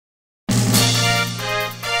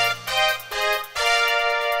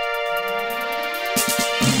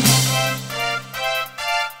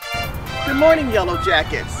morning, Yellow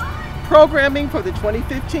Jackets. Programming for the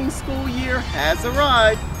 2015 school year has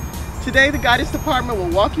arrived. Today, the guidance department will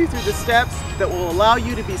walk you through the steps that will allow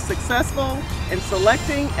you to be successful in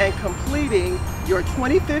selecting and completing your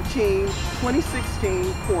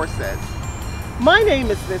 2015-2016 courses. My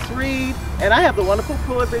name is Miss Reed, and I have the wonderful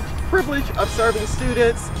privilege of serving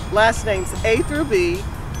students last names A through B,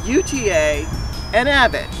 UTA, and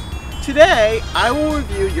Abbott. Today, I will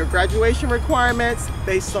review your graduation requirements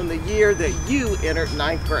based on the year that you entered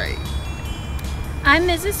ninth grade. I'm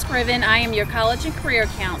Mrs. Scriven. I am your college and career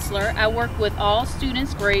counselor. I work with all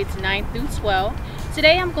students grades 9th through 12.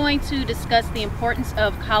 Today I'm going to discuss the importance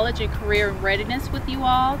of college and career readiness with you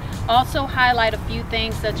all. Also highlight a few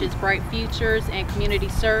things such as bright futures and community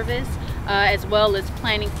service, as well as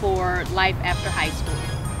planning for life after high school.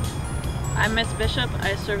 I'm Miss Bishop.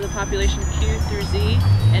 I serve the population Q through Z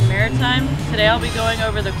in Maritime. Today I'll be going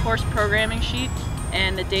over the course programming sheet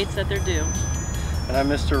and the dates that they're due. And I'm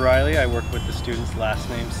Mr. Riley. I work with the students' last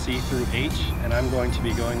names C through H, and I'm going to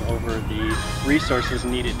be going over the resources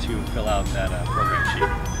needed to fill out that program sheet.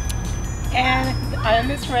 And I'm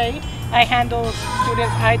Miss Ray. I handle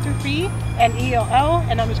students I through P and ELL,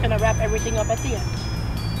 and I'm just going to wrap everything up at the end.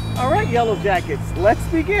 All right, Yellow Jackets, let's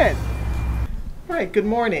begin. All right, good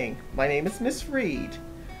morning. My name is Miss Reed.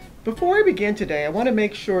 Before I begin today, I want to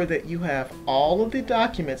make sure that you have all of the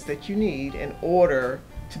documents that you need in order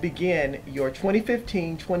to begin your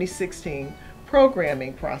 2015-2016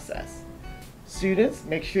 programming process. Students,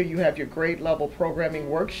 make sure you have your grade level programming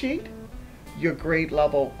worksheet, your grade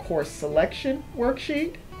level course selection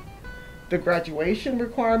worksheet, the graduation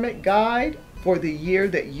requirement guide for the year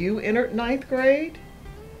that you entered ninth grade,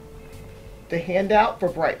 the handout for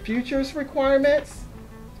Bright Futures requirements,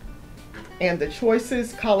 and the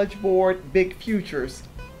Choices College Board Big Futures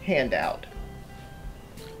handout.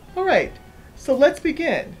 All right, so let's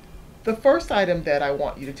begin. The first item that I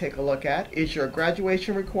want you to take a look at is your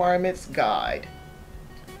graduation requirements guide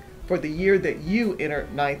for the year that you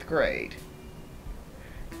entered ninth grade.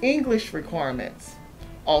 English requirements.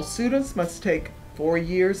 All students must take 4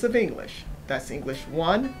 years of English. That's English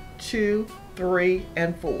 1, 2, 3,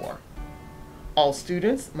 and 4. All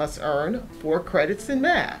students must earn 4 credits in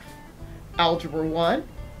math. Algebra 1,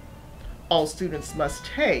 all students must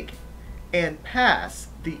take and pass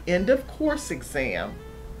the end of course exam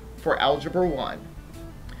for Algebra 1.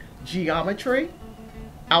 Geometry,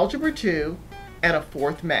 Algebra 2, and a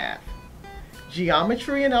 4th math.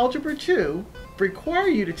 Geometry and Algebra 2 require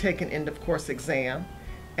you to take an end of course exam,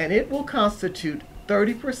 and it will constitute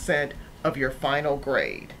 30% of your final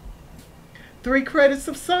grade. 3 credits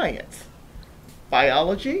of science.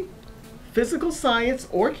 Biology, physical science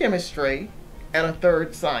or chemistry, and a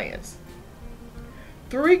 3rd science.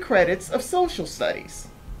 3 credits of social studies,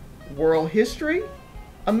 world history,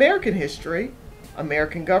 American history,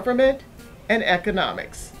 American government, and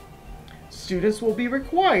economics. Students will be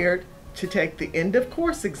required to take the end of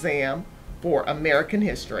course exam for American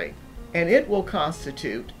history, and it will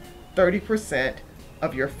constitute 30%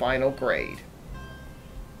 of your final grade.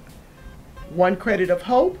 1 credit of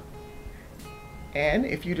hope. And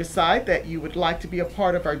if you decide that you would like to be a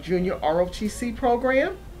part of our junior ROTC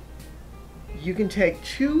program, you can take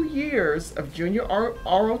 2 years of junior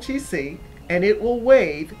ROTC, and it will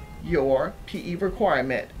waive your PE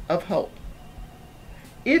requirement of hope.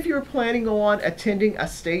 If you're planning on attending a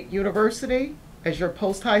state university as your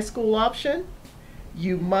post-high school option,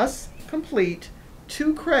 you must complete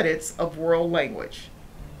 2 credits of world language,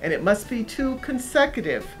 and it must be 2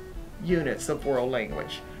 consecutive units of world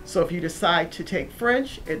language. So if you decide to take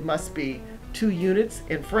French, it must be 2 units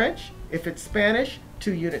in French. If it's Spanish,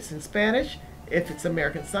 2 units in Spanish. If it's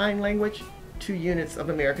American Sign Language, 2 units of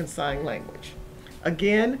American Sign Language.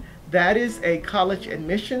 Again, that is a college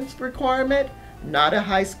admissions requirement, not a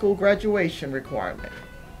high school graduation requirement.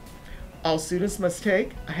 All students must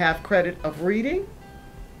take a half credit of reading,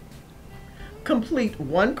 complete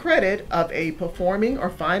 1 credit of a performing or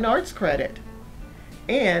fine arts credit,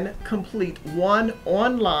 and complete 1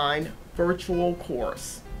 online virtual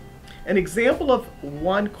course. An example of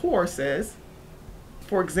 1 course is,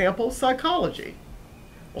 for example, psychology.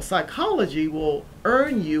 Well, psychology will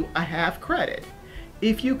earn you a half credit.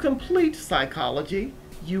 If you complete psychology,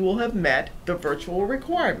 you will have met the virtual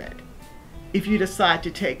requirement. If you decide to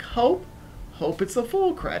take hope, it's a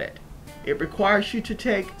full credit. It requires you to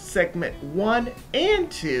take segment 1 and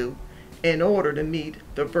 2 in order to meet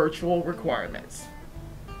the virtual requirements.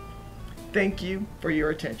 Thank you for your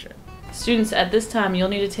attention. Students, at this time you'll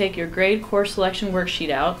need to take your grade course selection worksheet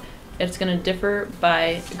out. It's going to differ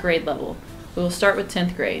by grade level. We will start with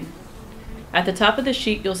 10th grade. At the top of the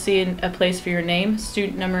sheet, you'll see a place for your name,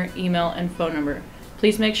 student number, email, and phone number.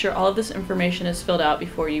 Please make sure all of this information is filled out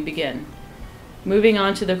before you begin. Moving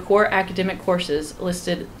on to the core academic courses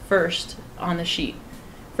listed first on the sheet.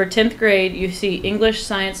 For 10th grade, you see English,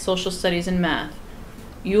 Science, Social Studies, and Math.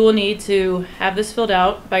 You will need to have this filled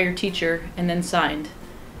out by your teacher and then signed.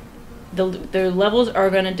 The levels are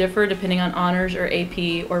going to differ depending on honors or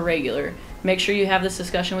AP or regular. Make sure you have this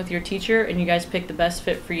discussion with your teacher and you guys pick the best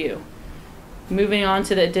fit for you. Moving on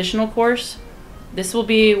to the additional course, this will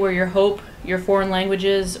be where your HOPE, your foreign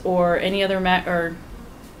languages, or any other or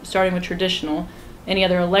starting with traditional, any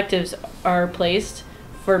other electives are placed.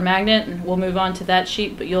 For magnet, we'll move on to that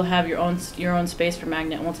sheet, but you'll have your own space for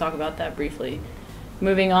magnet, and we'll talk about that briefly.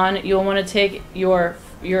 Moving on, you'll want to take your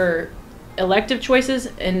elective choices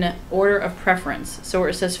in order of preference. So where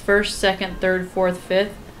it says first, second, third, fourth,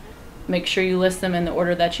 fifth, make sure you list them in the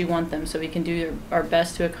order that you want them so we can do our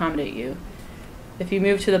best to accommodate you. If you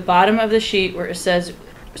move to the bottom of the sheet where it says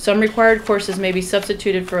some required courses may be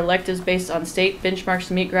substituted for electives based on state benchmarks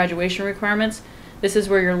to meet graduation requirements, this is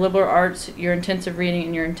where your liberal arts, your intensive reading,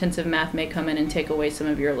 and your intensive math may come in and take away some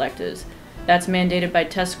of your electives. That's mandated by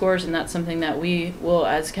test scores, and that's something that we will,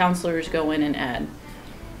 as counselors, go in and add.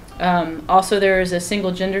 Also, there is a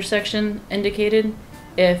single gender section indicated.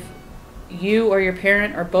 If you or your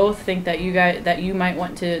parent or both think that you might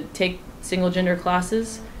want to take single gender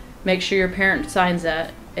classes, make sure your parent signs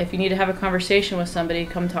that. If you need to have a conversation with somebody,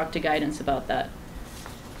 come talk to guidance about that.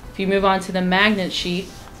 If you move on to the magnet sheet,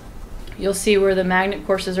 you'll see where the magnet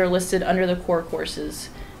courses are listed under the core courses.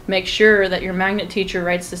 Make sure that your magnet teacher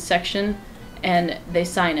writes the section and they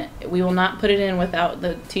sign it. We will not put it in without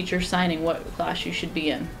the teacher signing what class you should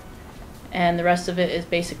be in. And the rest of it is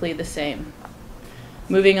basically the same.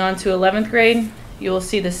 Moving on to 11th grade, you will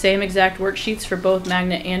see the same exact worksheets for both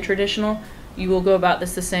magnet and traditional. You will go about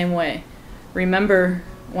this the same way. Remember,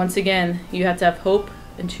 once again, you have to have HOPE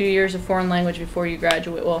and 2 years of foreign language before you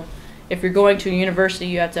graduate. Well, if you're going to a university,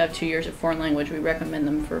 you have to have 2 years of foreign language. We recommend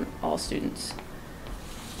them for all students.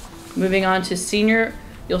 Moving on to senior,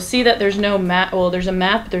 you'll see that there's no math. Well, there's a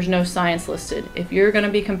math, but there's no science listed. If you're going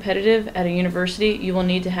to be competitive at a university, you will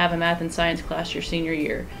need to have a math and science class your senior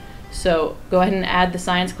year. So go ahead and add the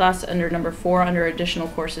science class under number 4 under additional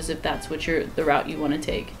courses if that's what the route you want to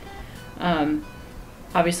take.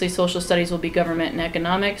 Obviously, social studies will be government and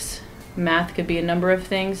economics. Math could be a number of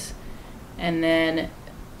things. And then,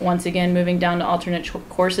 once again, moving down to alternate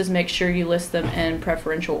courses, make sure you list them in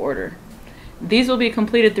preferential order. These will be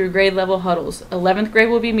completed through grade level huddles. 11th grade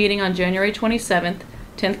will be meeting on January 27th,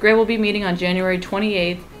 10th grade will be meeting on January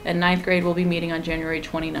 28th, and 9th grade will be meeting on January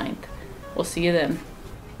 29th. We'll see you then.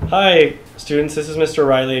 Hi students, this is Mr.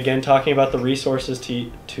 Riley again talking about the resources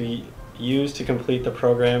to use to complete the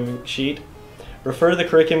program sheet. Refer to the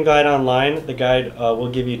curriculum guide online. The guide will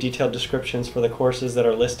give you detailed descriptions for the courses that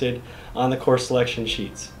are listed on the course selection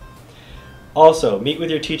sheets. Also, meet with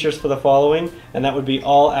your teachers for the following, and that would be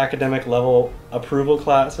all academic level approval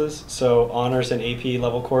classes, so honors and AP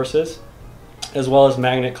level courses, as well as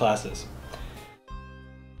magnet classes.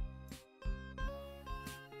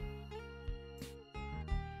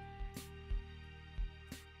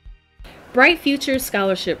 Bright Future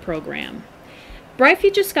Scholarship Program. Bright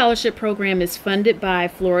Future Scholarship Program is funded by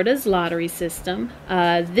Florida's lottery system.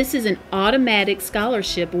 This is an automatic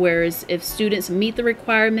scholarship, whereas if students meet the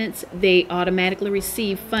requirements, they automatically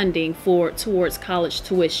receive funding towards college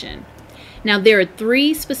tuition. Now, there are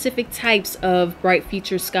 3 specific types of Bright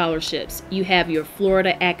Future scholarships. You have your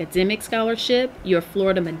Florida Academic Scholarship, your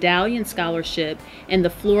Florida Medallion Scholarship, and the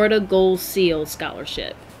Florida Gold Seal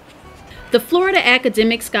Scholarship. The Florida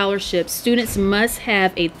Academic Scholarship, students must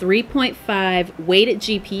have a 3.5 weighted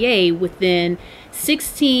GPA within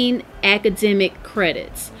 16 academic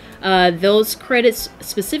credits. Those credits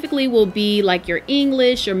specifically will be like your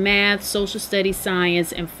English, your math, social studies,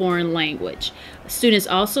 science, and foreign language. Students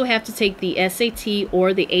also have to take the SAT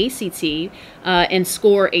or the ACT and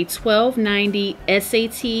score a 1290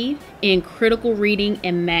 SAT in critical reading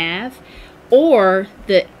and math, or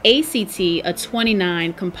the ACT, a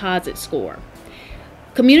 29 composite score.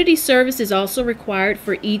 Community service is also required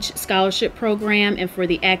for each scholarship program, and for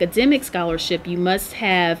the academic scholarship, you must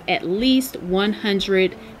have at least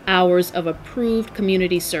 100 hours of approved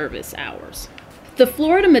community service hours. The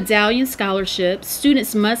Florida Medallion Scholarship,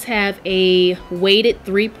 students must have a weighted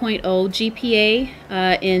 3.0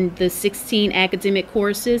 GPA in the 16 academic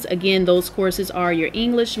courses. Again, those courses are your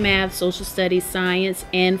English, math, social studies, science,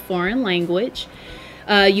 and foreign language.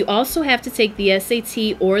 You also have to take the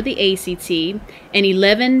SAT or the ACT. An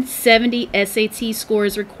 1170 SAT score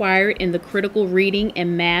is required in the critical reading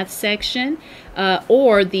and math section,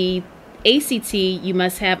 or the ACT, you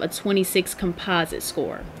must have a 26 composite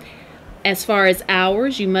score. As far as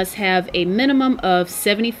hours, you must have a minimum of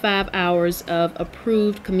 75 hours of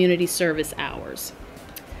approved community service hours.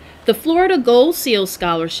 The Florida Gold Seal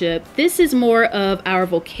Scholarship, this is more of our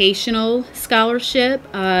vocational scholarship.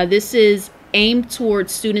 This is aimed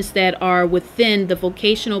towards students that are within the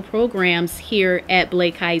vocational programs here at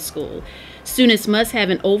Blake High School. Students must have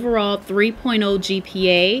an overall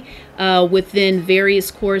 3.0 GPA within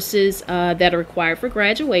various courses that are required for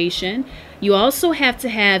graduation. You also have to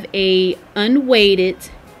have a unweighted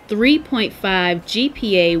 3.5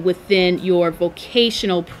 GPA within your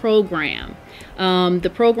vocational program.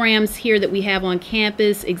 The programs here that we have on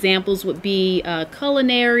campus, examples would be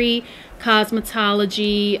culinary,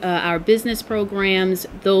 cosmetology, our business programs,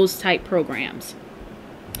 those type programs.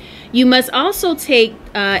 You must also take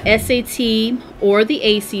SAT or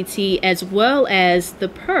the ACT as well as the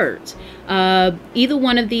PERT. Either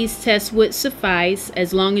one of these tests would suffice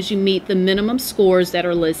as long as you meet the minimum scores that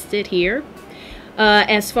are listed here.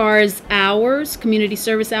 As far as hours, community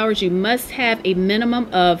service hours, you must have a minimum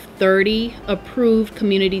of 30 approved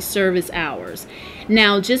community service hours.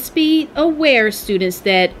 Now, just be aware, students,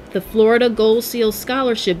 that the Florida Gold Seal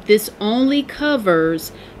Scholarship, this only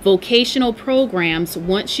covers vocational programs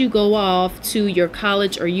once you go off to your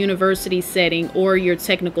college or university setting or your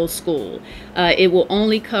technical school. It will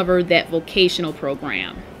only cover that vocational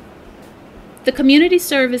program. The community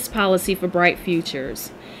service policy for Bright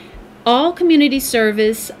Futures. All community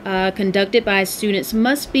service conducted by students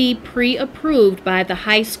must be pre-approved by the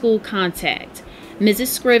high school contact. Mrs.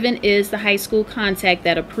 Scriven is the high school contact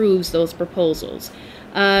that approves those proposals.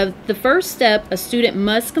 The first step, a student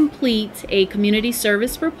must complete a community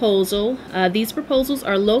service proposal. These proposals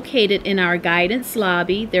are located in our guidance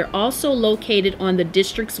lobby. They're also located on the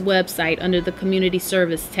district's website under the community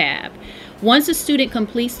service tab. Once a student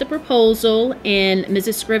completes the proposal and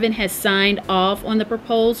Mrs. Scriven has signed off on the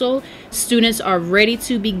proposal, students are ready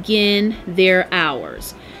to begin their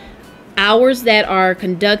hours. Hours that are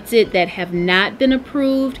conducted that have not been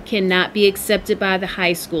approved cannot be accepted by the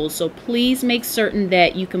high school. So please make certain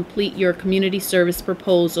that you complete your community service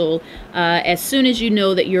proposal as soon as you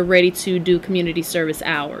know that you're ready to do community service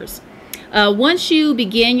hours. Once you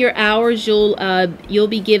begin your hours, you'll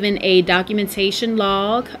be given a documentation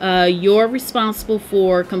log. You're responsible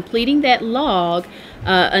for completing that log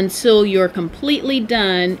until you're completely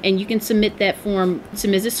done, and you can submit that form to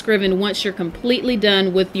Mrs. Scriven once you're completely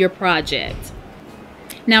done with your project.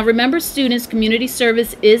 Now remember, students, community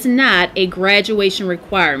service is not a graduation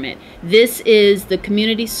requirement. This is the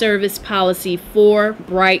community service policy for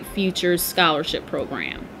Bright Futures Scholarship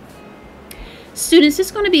Program. Students,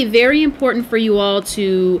 it's going to be very important for you all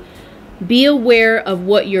to be aware of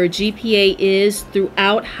what your GPA is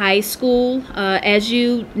throughout high school. As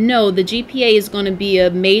you know, the GPA is going to be a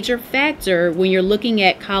major factor when you're looking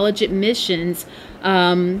at college admissions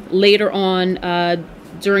later on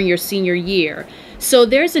during your senior year. So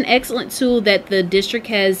there's an excellent tool that the district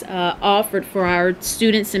has offered for our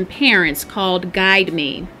students and parents called Guide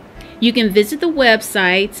Me. You can visit the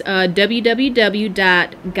website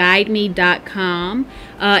www.guideme.com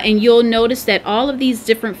and you'll notice that all of these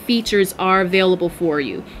different features are available for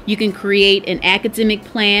you. You can create an academic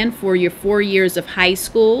plan for your 4 years of high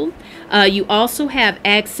school. You also have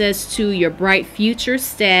access to your Bright Futures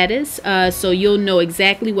status, so you'll know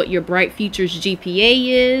exactly what your Bright Futures GPA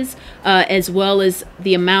is, as well as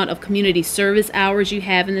the amount of community service hours you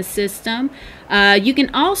have in the system. You can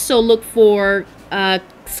also look for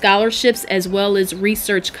scholarships as well as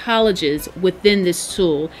research colleges within this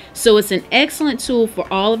tool. So it's an excellent tool for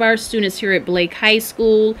all of our students here at Blake High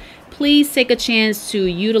School. Please take a chance to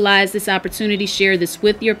utilize this opportunity, share this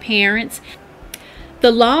with your parents.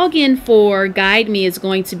 The login for Guide Me is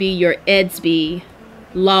going to be your EDSB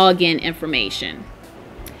login information.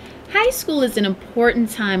 High school is an important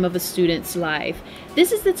time of a student's life.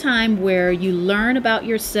 This is the time where you learn about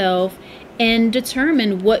yourself and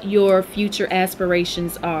determine what your future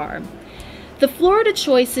aspirations are. The Florida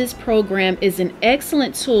Choices program is an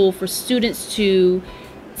excellent tool for students to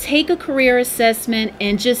take a career assessment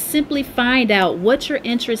and just simply find out what your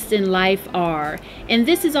interests in life are. And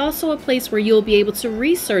this is also a place where you'll be able to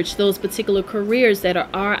research those particular careers that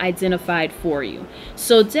are identified for you.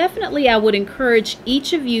 So definitely I would encourage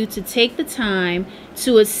each of you to take the time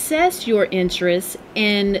to assess your interests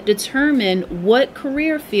and determine what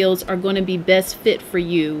career fields are going to be best fit for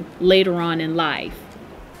you later on in life.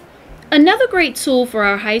 Another great tool for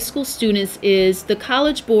our high school students is the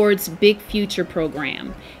College Board's Big Future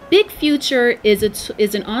program. Big Future is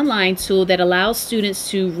an online tool that allows students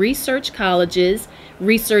to research colleges,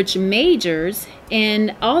 research majors,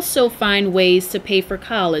 and also find ways to pay for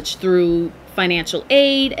college through financial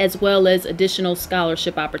aid as well as additional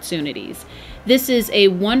scholarship opportunities. This is a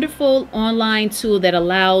wonderful online tool that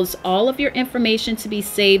allows all of your information to be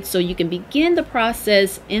saved so you can begin the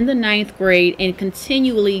process in the 9th grade and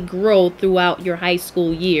continually grow throughout your high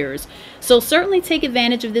school years. So certainly take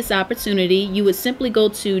advantage of this opportunity. You would simply go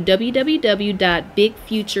to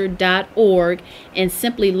www.bigfuture.org and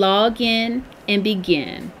simply log in and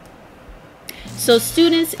begin. So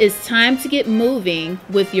students, it's time to get moving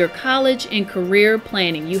with your college and career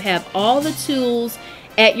planning. You have all the tools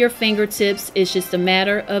at your fingertips. It's just a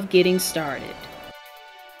matter of getting started.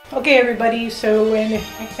 Okay, everybody, so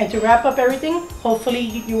and to wrap up everything, hopefully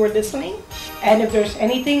you were listening. And if there's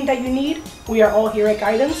anything that you need, we are all here at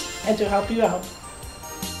Guidance and to help you out.